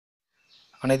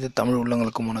அனைத்து தமிழ்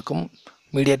உள்ளங்களுக்கும் வணக்கம்.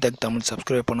 மீடியா டெக் தமிழ்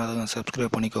சப்ஸ்கிரைப் பண்ணாதவங்க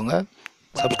சப்ஸ்கிரைப் பண்ணிக்கோங்க.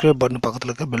 சப்ஸ்கிரைப் பட்டன் பக்கத்தில்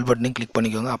இருக்க பெல் பட்டனையும் கிளிக்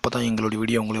பண்ணிக்கோங்க. அப்போ தான் எங்களுடைய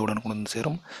வீடியோ உங்களை உடனுக்குடன் வந்து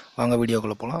சேரும். வாங்க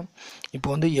வீடியோக்குள்ளே போகலாம். இப்போ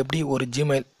வந்து எப்படி ஒரு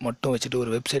ஜிமெயில் மட்டும் வச்சுட்டு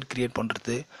ஒரு வெப்சைட் க்ரியேட்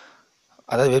பண்ணுறது,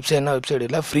 அதாவது வெப்சைட்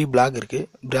இல்லை, ஃப்ரீ பிளாக் இருக்குது.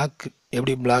 பிளாக்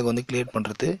எப்படி பிளாக் வந்து க்ரியேட்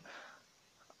பண்ணுறது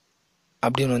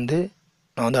அப்படின்னு வந்து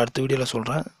நான் வந்து அடுத்த வீடியோவில்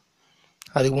சொல்கிறேன்.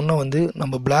 அதுக்கு முன்னே வந்து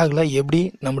நம்ம பிளாகில் எப்படி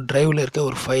நம்ம ட்ரைவில் இருக்க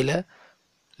ஒரு ஃபைலை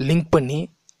லிங்க் பண்ணி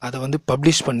அதை வந்து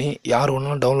பப்ளிஷ் பண்ணி யார்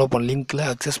ஒன்றும் டவுன்லோட் பண்ண லிங்க்கில்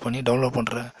அக்சஸ் பண்ணி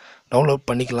டவுன்லோட்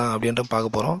பண்ணிக்கலாம் அப்படின்ற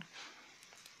பார்க்க போகிறோம்.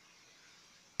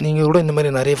 நீங்கள் கூட இந்த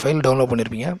மாதிரி நிறைய ஃபைல் டவுன்லோட்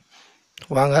பண்ணியிருப்பீங்க.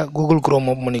 வாங்க கூகுள் குரோம்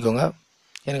ஓப்பன் பண்ணிக்கோங்க.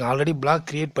 எனக்கு ஆல்ரெடி பிளாக்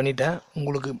க்ரியேட் பண்ணிட்டேன்.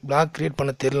 உங்களுக்கு பிளாக் க்ரியேட்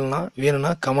பண்ண தெரியலனா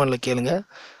வேணும்னா கமெண்டில் கேளுங்க.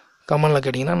 கமெண்டில்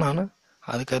கேட்டிங்கன்னா நான்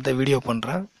அதுக்கடுத்த வீடியோ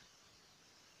பண்ணுறேன்.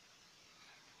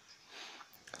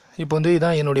 இப்போ வந்து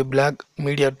இதான் என்னுடைய பிளாக்,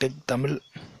 மீடியா டெக் தமிழ்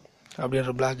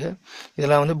அப்படின்ற பிளாகு.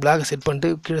 இதெல்லாம் வந்து பிளாக் செட் பண்ணிட்டு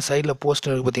கீழே சைடில் போஸ்ட்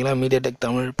இருக்குது பார்த்தீங்களா, மீடியா டெக்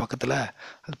தமிழ் பக்கத்தில்.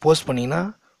 அது போஸ்ட் பண்ணிங்கன்னா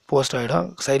போஸ்ட் ஆகிடும்.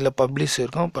 சைடில் பப்ளிஷ்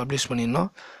இருக்கும், பப்ளிஷ் பண்ணிடணும்.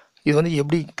 இது வந்து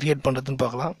எப்படி க்ரியேட் பண்ணுறதுன்னு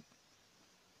பார்க்கலாம்.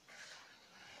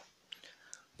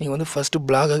 நீங்கள் வந்து ஃபஸ்ட்டு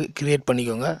பிளாகை க்ரியேட்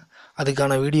பண்ணிக்கோங்க.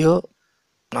 அதுக்கான வீடியோ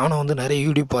நானும் வந்து நிறைய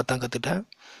யூடியூப் பார்த்து தான் கற்றுட்டேன்.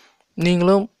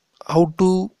 நீங்களும் ஹவு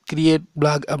டு கிரியேட்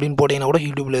பிளாக் அப்படின்னு போட்டிங்கன்னா கூட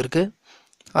யூடியூப்பில் இருக்குது,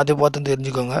 அதை பார்த்து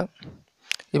தெரிஞ்சுக்கோங்க.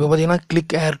 இப்போ பார்த்தீங்கன்னா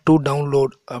கிளிக் ஏர் டு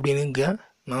டவுன்லோட் அப்படின்னு இங்கே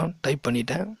நான் டைப்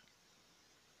பண்ணிட்டேன்.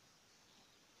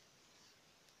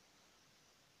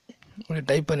 இப்படி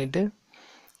டைப் பண்ணிவிட்டு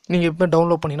நீங்கள் இப்போ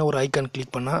டவுன்லோட் பண்ணிங்கன்னா ஒரு ஐக்கான்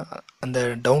கிளிக் பண்ணால் அந்த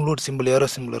டவுன்லோட் சிம்பிள், ஏரோ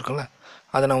சிம்பிள் இருக்குல்ல,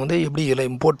 அதை நான் வந்து எப்படி இதில்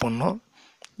இம்போர்ட் பண்ணணும்.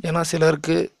 ஏன்னா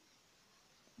சிலருக்கு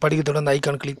படிக்கிறதோட அந்த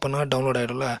ஐக்கான் கிளிக் பண்ணால் டவுன்லோட்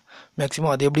ஆகிடும்ல.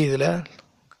 மேக்ஸிமம் அது எப்படி இதில்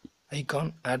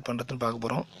ஐக்கான் ஆட் பண்ணுறதுன்னு பார்க்க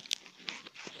போகிறோம்.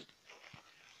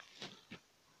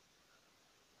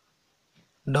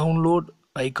 டவுன்லோட்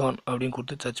ஐக்கான் அப்படின்னு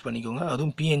கொடுத்து சர்ச் பண்ணிக்கோங்க.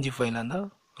 அதுவும் பிஎன்ஜி ஃபைலாக இருந்தால்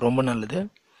ரொம்ப நல்லது.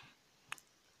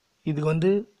 இதுக்கு வந்து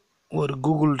ஒரு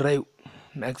கூகுள் ட்ரைவ்,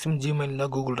 மேக்ஸிமம் ஜிமெயில்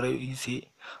தான் கூகுள் ட்ரைவ் ஈஸி.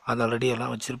 அது ஆல்ரெடி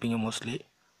எல்லாம் வச்சுருப்பீங்க மோஸ்ட்லி.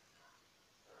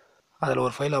 அதில்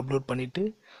ஒரு ஃபைல் அப்லோட் பண்ணிவிட்டு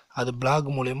அது பிளாக்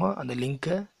மூலயமா அந்த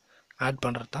லிங்க்கை ஆட்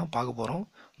பண்ணுறது தான் பார்க்க போகிறோம்.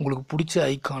 உங்களுக்கு பிடிச்ச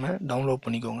ஐக்கானை டவுன்லோட்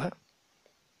பண்ணிக்கோங்க.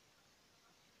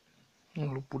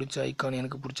 உங்களுக்கு பிடிச்ச ஐக்கான்,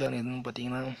 எனக்கு பிடிச்ச எதுன்னு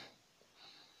பார்த்தீங்கன்னா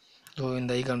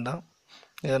இந்த ஐக்கான் தான்.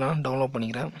 இதை நான் டவுன்லோட்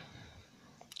பண்ணிக்கிறேன்.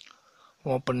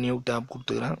 ஓப்பன் நியூ டேப்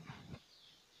கொடுத்துக்கிறேன்.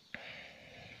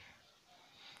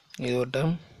 இது ஒரு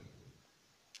time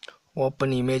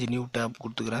open image new tab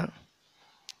கொடுத்துக்கிறேன்.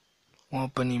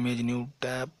 ஓப்பன் இமேஜ் நியூ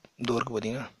டேப் இது இருக்குது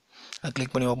பார்த்தீங்கன்னா, அதை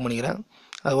கிளிக் பண்ணி ஓப்பன் பண்ணிக்கிறேன்.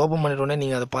 அது ஓப்பன் பண்ணிட்டோடனே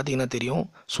நீங்கள் அதை பார்த்தீங்கன்னா தெரியும்,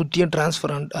 சுற்றியும்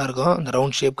டிரான்ஸ்பரண்ட்டாக இருக்கும், அந்த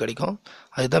ரவுண்ட் ஷேப் கிடைக்கும்.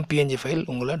 அதுதான் பிஎன்ஜி ஃபைல்.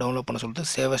 உங்களை டவுன்லோட் பண்ண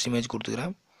சொல்லிட்டு சேவ் அஸ் இமேஜ்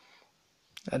கொடுத்துக்கிறேன்.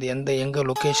 அது எந்த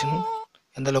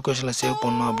லொக்கேஷனில் சேவ்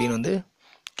பண்ணணும் அப்படின்னு வந்து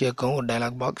கேட்கும் ஒரு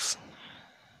டயலாக் பாக்ஸ்.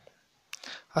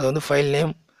 அது வந்து ஃபைல்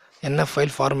நேம் என்ன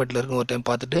ஃபைல் ஃபார்மேட்டில் இருக்குன்னு ஒரு டைம்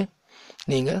பார்த்துட்டு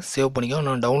நீங்கள் சேவ் பண்ணிக்கோ.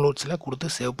 நான் டவுன்லோட்ஸில் கொடுத்து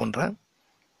சேவ் பண்ணுறேன்.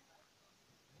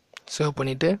 சேவ்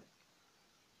பண்ணிவிட்டு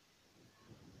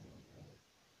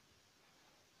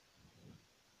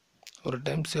ஒரு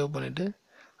டைம் சேவ் பண்ணிவிட்டு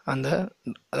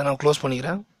அதை நான் க்ளோஸ்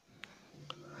பண்ணிக்கிறேன்.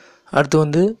 அடுத்து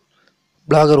வந்து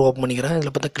பிளாகர் ஓப்பன் பண்ணிக்கிறேன்.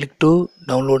 இதில் பார்த்தா கிளிக் டு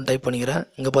டவுன்லோட் டைப் பண்ணிக்கிறேன்.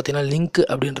 இங்கே பார்த்தீங்கன்னா லிங்க்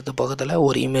அப்படின்றது பக்கத்தில்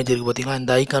ஒரு இமேஜ் இருக்குது பார்த்தீங்கன்னா,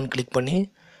 இந்த ஐக்கான் கிளிக் பண்ணி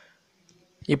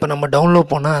இப்போ நம்ம டவுன்லோட்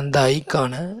பண்ணால் அந்த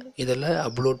ஐக்கானை இதில்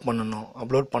அப்லோட் பண்ணணும்.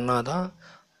 அப்லோட்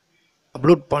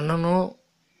பண்ணணும்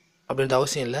அப்படின்ற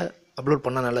அவசியம் இல்லை, அப்லோட்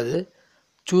பண்ணால் நல்லது.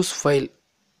 சூஸ் ஃபைல்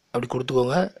அப்படி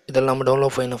கொடுத்துக்கோங்க. இதெல்லாம் நம்ம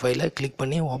டவுன்லோட் பண்ண ஃபைலை கிளிக்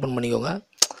பண்ணி ஓப்பன் பண்ணிக்கோங்க.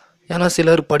 ஏன்னா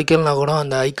சிலர் படிக்கலனா கூட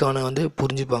அந்த ஐக்கானை வந்து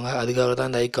புரிஞ்சுப்பாங்க, அதுக்காக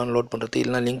தான் இந்த ஐக்கான் லோட் பண்ணுறது.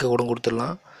 இல்லைனா லிங்க்கை கூட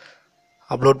கொடுத்துடலாம்.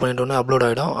 அப்லோட் பண்ணிட்டோன்னே அப்லோட்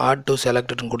ஆகிடும். ஆட் டு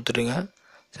செலக்டட்னு கொடுத்துருங்க.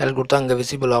 செலக்ட் கொடுத்தா அங்கே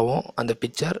விசிபிள் ஆகும் அந்த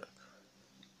பிக்சர்.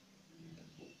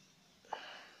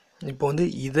 இப்போ வந்து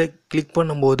இதை கிளிக்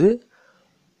பண்ணும்போது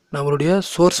நம்மளுடைய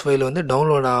சோர்ஸ் ஃபைல் வந்து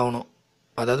டவுன்லோட் ஆகணும்.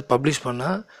 அதாவது பப்ளிஷ்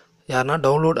பண்ணால் யாருன்னா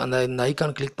டவுன்லோட் இந்த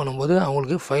ஐக்கான் கிளிக் பண்ணும்போது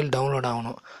அவங்களுக்கு ஃபைல் டவுன்லோட்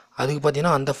ஆகணும். அதுக்கு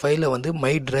பார்த்தீங்கன்னா அந்த ஃபைலை வந்து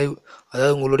மை ட்ரைவ்,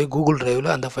 அதாவது உங்களுடைய கூகுள் ட்ரைவில்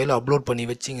அந்த ஃபைலை அப்லோட் பண்ணி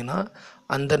வச்சிங்கன்னா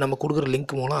அந்த நம்ம கொடுக்குற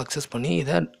லிங்க் மூலம் அக்சஸ் பண்ணி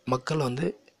இதை மக்கள் வந்து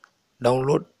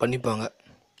டவுன்லோட் பண்ணிப்பாங்க.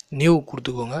 நியூ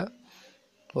கொடுத்துக்கோங்க.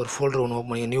 ஒரு ஃபோல்டர் ஒன்று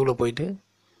ஓப்பன் பண்ணி நியூவில் போயிட்டு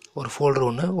ஒரு ஃபோல்டர்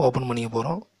ஒன்று ஓப்பன் பண்ணிக்க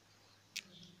போகிறோம்.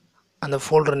 அந்த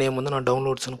ஃபோல்டர் நேம் வந்து நான்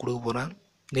டவுன்லோட்ஸ்னு கொடுக்க போகிறேன்.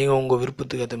 நீங்கள் உங்கள்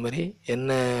விருப்பத்துக்கு ஏற்ற மாதிரி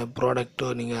என்ன ப்ராடக்ட்டோ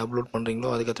நீங்கள் அப்லோட்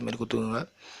பண்ணுறீங்களோ அதுக்கேற்ற மாதிரி கொடுத்துக்கோங்க.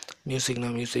 மியூசிக்னா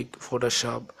மியூசிக்,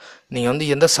 ஃபோட்டோஷாப், நீங்கள் வந்து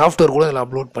எந்த சாஃப்ட்வேர் கூட அதில்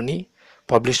அப்லோட் பண்ணி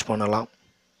பப்ளிஷ் பண்ணலாம்.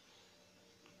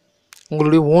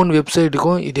 உங்களுடைய ஓன்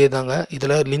வெப்சைட்டுக்கும் இதே தாங்க.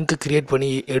 இதில் லிங்க் க்ரியேட் பண்ணி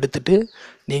எடுத்துகிட்டு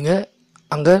நீங்கள்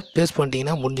அங்கே பேஸ்ட்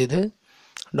பண்ணிட்டீங்கன்னா முடிஞ்சது.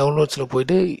 டவுன்லோட்ஸில்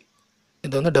போய்ட்டு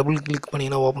இதை வந்து டபுள் கிளிக்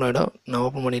பண்ணிங்கன்னா ஓப்பன் ஆகிடும். நான்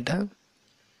ஓப்பன் பண்ணிட்டேன்.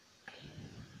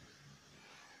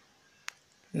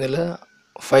 இதில்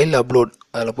ஃபைல் அப்லோட்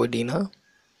அதில் போயிட்டிங்கன்னா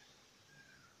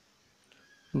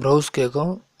ப்ரௌஸ்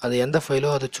கேட்கும். அது எந்த ஃபைலோ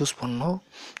அதை சூஸ் பண்ணணும்.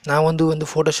 நான் வந்து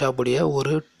ஃபோட்டோஷாப்புடைய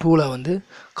ஒரு டூலை வந்து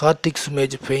கார்டிக்ஸ்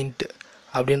இமேஜ் பெயிண்ட்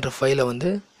அப்படின்ற ஃபைலை வந்து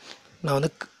நான்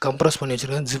வந்து கம்ப்ரஸ் பண்ணி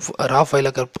வச்சுருக்கேன். ஜிப் ரா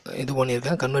ஃபைலை இது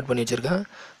பண்ணியிருக்கேன், கன்வெர்ட் பண்ணி வச்சுருக்கேன்.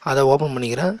 அதை ஓப்பன்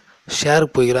பண்ணிக்கிறேன்.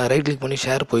 ஷேருக்கு போய்க்கிறேன். ரைட் கிளிக் பண்ணி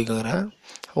ஷேர் போய்க்கிறேன்.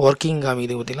 ஒர்க்கிங்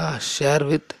காமிக்குது பார்த்தீங்களா, ஷேர்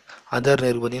வித் அதர்னு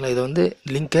இருக்குது பார்த்தீங்களா. இதை வந்து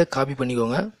லிங்க்கை காப்பி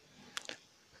பண்ணிக்கோங்க.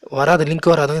 லிங்க்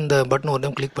வராதவங்க இந்த பட்டன் ஒரு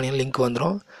டைம் கிளிக் பண்ணி லிங்க்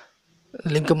வந்துடும்.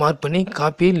 லிங்க்கை மார்க் பண்ணி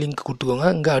காப்பி லிங்க் கொடுத்துக்கோங்க.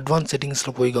 இங்கே அட்வான்ஸ்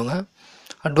செட்டிங்ஸில் போய்க்கோங்க.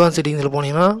 அட்வான்ஸ் செட்டிங்ஸில்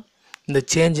போனீங்கன்னா இந்த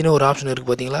சேஞ்சுன்னு ஒரு ஆப்ஷன்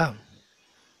இருக்குது பார்த்தீங்களா.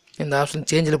 இந்த ஆப்ஷன்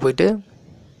சேஞ்சில் போய்ட்டு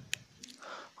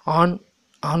on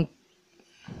on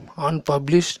on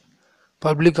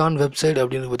public on website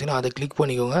அப்படின்னு பார்த்தீங்கன்னா அதை கிளிக்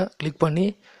பண்ணிக்கோங்க. கிளிக் பண்ணி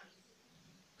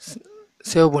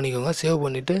சேவ் பண்ணிக்கோங்க. சேவ்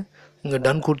பண்ணிவிட்டு இங்கே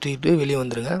டன் கொடுத்துக்கிட்டு வெளியே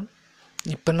வந்துடுங்க.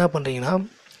 இப்போ என்ன பண்ணுறீங்கன்னா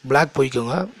பிளாக்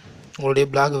போய்க்கோங்க. உங்களுடைய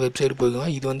பிளாக் வெப்சைட் போய்க்கோங்க.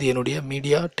 இது வந்து என்னுடைய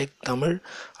மீடியா டெக் தமிழ்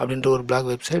அப்படின்ற ஒரு பிளாக்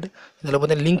வெப்சைட். இதில்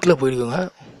பார்த்தீங்கன்னா லிங்க்கில் போய்க்கோங்க.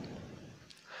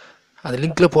 அந்த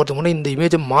லிங்க்கில் போகிறதுக்கு முன்னாடி இந்த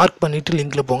இமேஜை மார்க் பண்ணிவிட்டு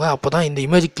லிங்க்கில் போங்க. அப்போ தான் இந்த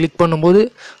இமேஜ் கிளிக் பண்ணும்போது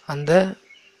அந்த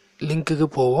லிங்க்குக்கு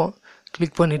போவோம்.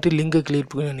 கிளிக் பண்ணிவிட்டு லிங்க்கை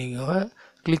கிளிக் பண்ணிக்கோங்க.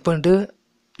 கிளிக் பண்ணிட்டு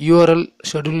யூஆர்எல்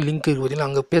ஷெட்யூல் லிங்க் இருக்குது பார்த்தீங்கன்னா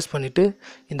அங்கே பேஸ்ட் பண்ணிவிட்டு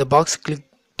இந்த பாக்ஸ்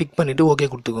டிக் பண்ணிவிட்டு ஓகே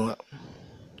கொடுத்துக்கோங்க.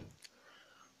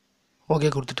 ஓகே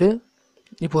கொடுத்துட்டு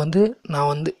இப்போ வந்து நான்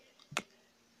வந்து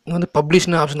இங்கே வந்து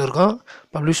பப்ளிஷ்னு ஆப்ஷன் இருக்கும்,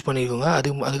 பப்ளிஷ் பண்ணிக்கோங்க.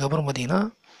 அதுக்கப்புறம் பார்த்தீங்கன்னா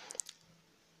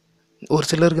ஒரு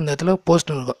சிலருக்கு இந்த இடத்துல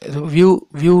போஸ்ட்னு இருக்கும். இது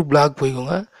வியூ பிளாக்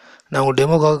போய்க்கோங்க. நான் உங்கள்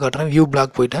டெமோக்காக காட்டுறேன். வியூ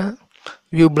பிளாக்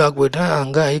போயிட்டேன்.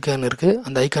 அங்கே ஐக்கான் இருக்குது.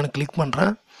 அந்த ஐக்கானை கிளிக்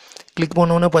பண்ணுறேன். கிளிக்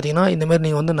பண்ணோன்னே பார்த்தீங்கன்னா இந்தமாதிரி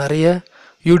நீங்கள் வந்து நிறைய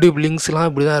யூடியூப் லிங்க்ஸ்லாம்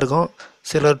இப்படி தான் இருக்கும்.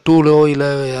 சில டூலோ இல்லை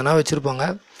எதனா வச்சுருப்பாங்க.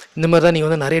 இந்த மாதிரி தான் நீங்கள்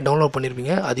வந்து நிறைய டவுன்லோட்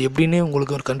பண்ணியிருப்பீங்க. அது எப்படின்னு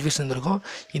உங்களுக்கு ஒரு கன்ஃபியூஷன் இருக்கும்.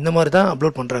 இந்த மாதிரி தான்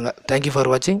அப்லோட் பண்ணுறாங்க. தேங்க்யூ ஃபார்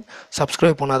வாட்சிங்.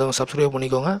 சப்ஸ்கிரைப் பண்ணாதவங்க சப்ஸ்கிரைப்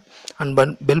பண்ணிக்கோங்க. அண்ட்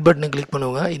பெல் பட்டனை கிளிக்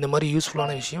பண்ணுவாங்க. இந்த மாதிரி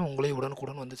யூஸ்ஃபுல்லான விஷயம் உங்களே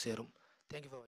உடனுக்குடன் வந்து சேரும். Thank you for